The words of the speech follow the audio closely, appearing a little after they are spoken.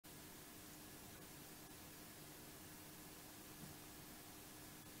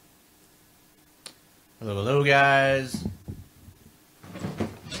Hello, hello, guys.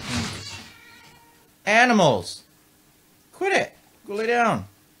 Animals! Quit it! Go lay down.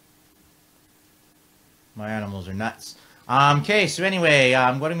 My animals are nuts. Okay, so anyway,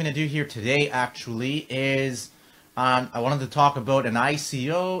 what I'm going to do here today, actually, is I wanted to talk about an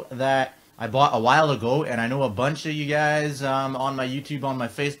ICO that I bought a while ago, and I know a bunch of you guys on my YouTube, on my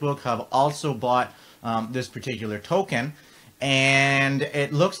Facebook, have also bought this particular token. And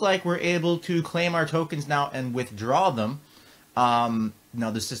it looks like we're able to claim our tokens now and withdraw them. Now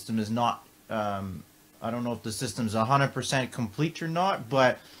the system is not, I don't know if the system's 100% complete or not,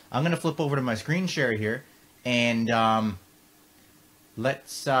 but I'm going to flip over to my screen share here. And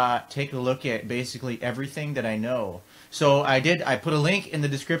let's take a look at basically everything that I know. So I put a link in the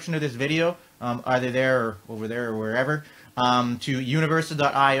description of this video, either there or over there or wherever, to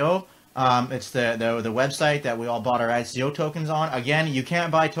Universa.io. It's the website that we all bought our ICO tokens on. Again, you can't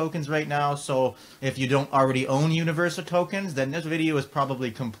buy tokens right now, so if you don't already own Universa tokens, then this video is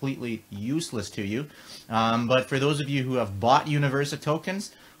probably completely useless to you. But for those of you who have bought Universa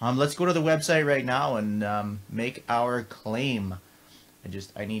tokens, let's go to the website right now and make our claim.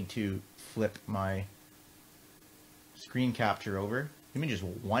 I need to flip my screen capture over. Give me just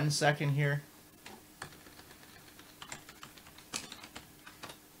 1 second here.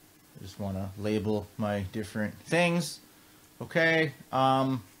 Just want to label my different things. Okay.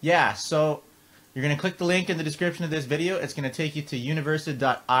 Yeah, so you're going to click the link in the description of this video. It's going to take you to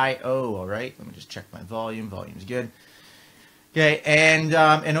universa.io. All right. Let me just check my volume. Volume's good. Okay. And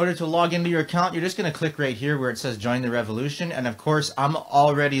in order to log into your account, you're just going to click right here where it says join the revolution. And of course, I'm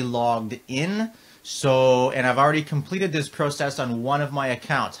already logged in. And I've already completed this process on one of my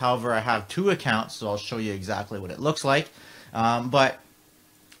accounts. However, I have two accounts, so I'll show you exactly what it looks like. But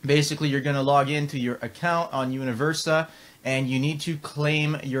basically, you're going to log into your account on Universa, and you need to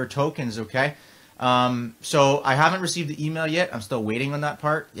claim your tokens, okay? So I haven't received the email yet. I'm still waiting on that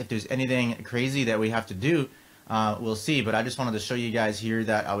part. If there's anything crazy that we have to do, we'll see. But I just wanted to show you guys here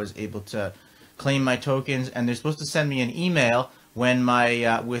that I was able to claim my tokens, and they're supposed to send me an email when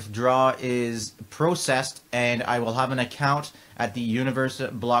my withdrawal is processed, and I will have an account at the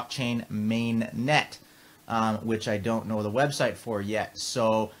Universa blockchain mainnet. Which I don't know the website for yet.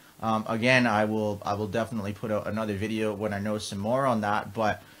 So again, I will definitely put out another video when I know some more on that.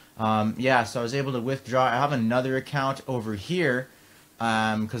 But yeah, so I was able to withdraw. I have another account over here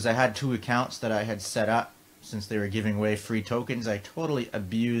because I had two accounts that I had set up since they were giving away free tokens. I totally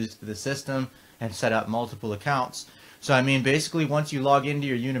abused the system and set up multiple accounts. So I mean, basically, once you log into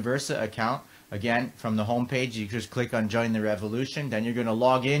your Universa account, again, from the home page, you just click on Join the Revolution. Then you're going to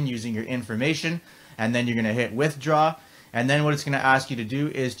log in using your information, and then you're going to hit Withdraw. And then what it's going to ask you to do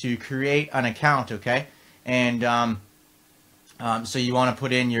is to create an account, okay? And so you want to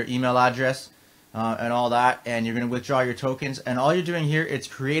put in your email address and all that, and you're going to withdraw your tokens. And all you're doing here is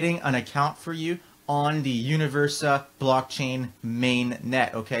creating an account for you on the Universa blockchain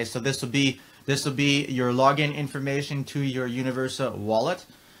mainnet, okay? So this will be your login information to your Universa wallet,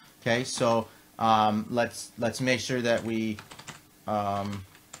 okay? So let's make sure that we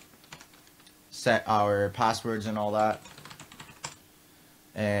set our passwords and all that,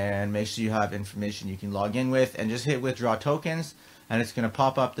 and make sure you have information you can log in with, and just hit withdraw tokens, and it's going to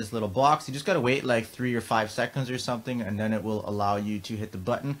pop up this little box. You just got to wait like 3 or 5 seconds or something, and then it will allow you to hit the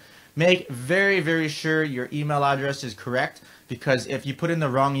button. Make very sure your email address is correct, because if you put in the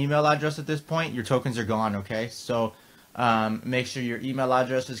wrong email address at this point, your tokens are gone, okay? So make sure your email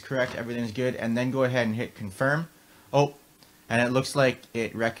address is correct, everything's good, and then go ahead and hit confirm. Oh, and it looks like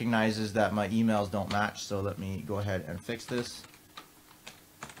it recognizes that my emails don't match, so let me go ahead and fix this.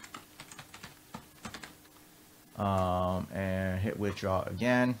 And hit withdraw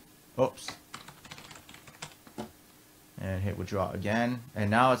again. Oops. And hit withdraw again.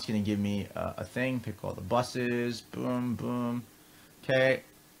 And now it's going to give me a thing. Pick all the buses. Boom, boom. Okay.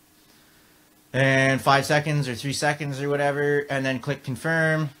 And 5 seconds or 3 seconds or whatever. And then click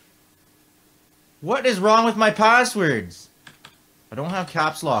confirm. What is wrong with my passwords? I don't have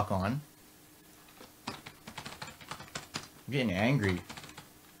caps lock on. I'm getting angry.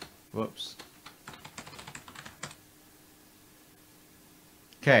 Whoops.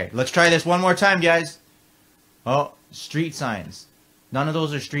 Okay, let's try this one more time, guys. Oh, street signs. None of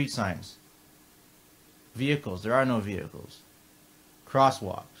those are street signs. Vehicles. There are no vehicles.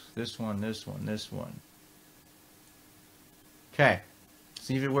 Crosswalks. This one, this one, this one. Okay.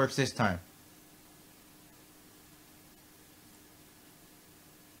 See if it works this time.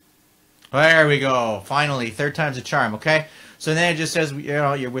 There we go. Finally, third time's a charm, okay? So then it just says, you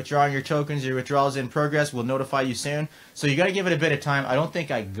know, you're withdrawing your tokens, your withdrawal is in progress, we'll notify you soon. So you got to give it a bit of time. I don't think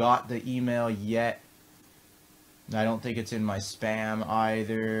I got the email yet. I don't think it's in my spam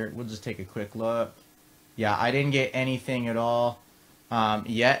either. We'll just take a quick look. Yeah, I didn't get anything at all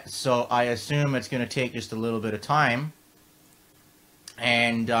yet, so I assume it's going to take just a little bit of time.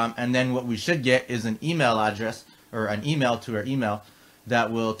 And then what we should get is an email address, or an email to our email,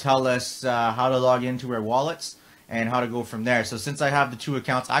 that will tell us how to log into our wallets and how to go from there. So since I have the 2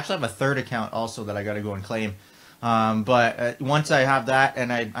 accounts, I actually have a 3rd account also that I got to go and claim. But once I have that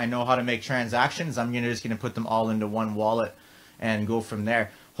and I know how to make transactions, I'm just going to put them all into one wallet and go from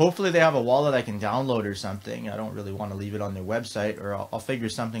there. Hopefully they have a wallet I can download or something. I don't really want to leave it on their website, or I'll figure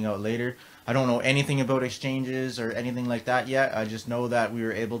something out later. I don't know anything about exchanges or anything like that yet. I just know that we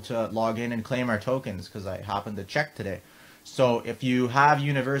were able to log in and claim our tokens because I happened to check today. So if you have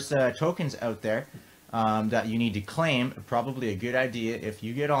Universa tokens out there that you need to claim, probably a good idea if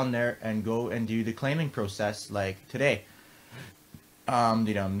you get on there and go and do the claiming process like today. I'm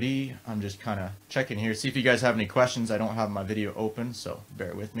just kind of checking here, see if you guys have any questions. I don't have my video open, so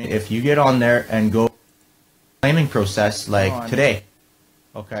bear with me. If you get on there and go claiming process like today.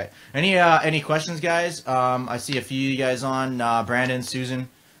 Okay. Any questions, guys? I see a few of you guys on, Brandon, Susan.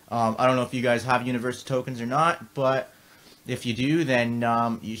 I don't know if you guys have Universa tokens or not, but if you do,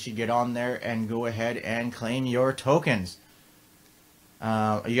 then you should get on there and go ahead and claim your tokens.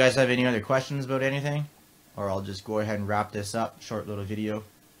 You guys have any other questions about anything? Or I'll just go ahead and wrap this up. Short little video.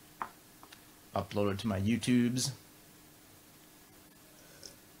 Upload it to my YouTubes.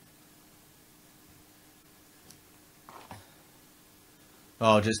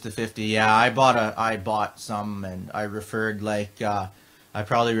 Oh, just the 50. Yeah, I bought some, and I referred I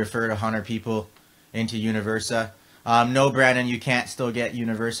probably referred 100 people into Universa. No, Brandon, you can't still get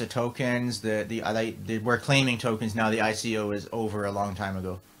Universa tokens. We're claiming tokens now. The ICO is over a long time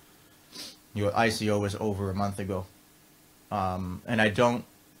ago. ICO was over a month ago. And I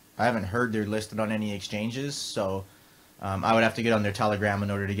haven't heard they're listed on any exchanges, so I would have to get on their Telegram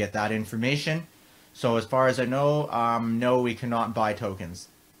in order to get that information. So as far as I know, no, we cannot buy tokens.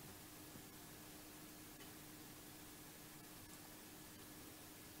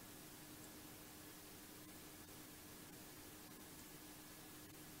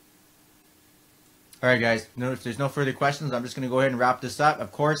 Alright guys, if there's no further questions, I'm just going to go ahead and wrap this up.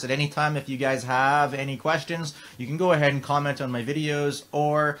 Of course, at any time, if you guys have any questions, you can go ahead and comment on my videos,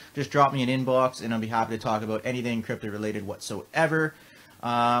 or just drop me an inbox, and I'll be happy to talk about anything crypto related whatsoever.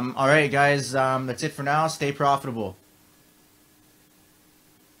 Alright guys, that's it for now. Stay profitable.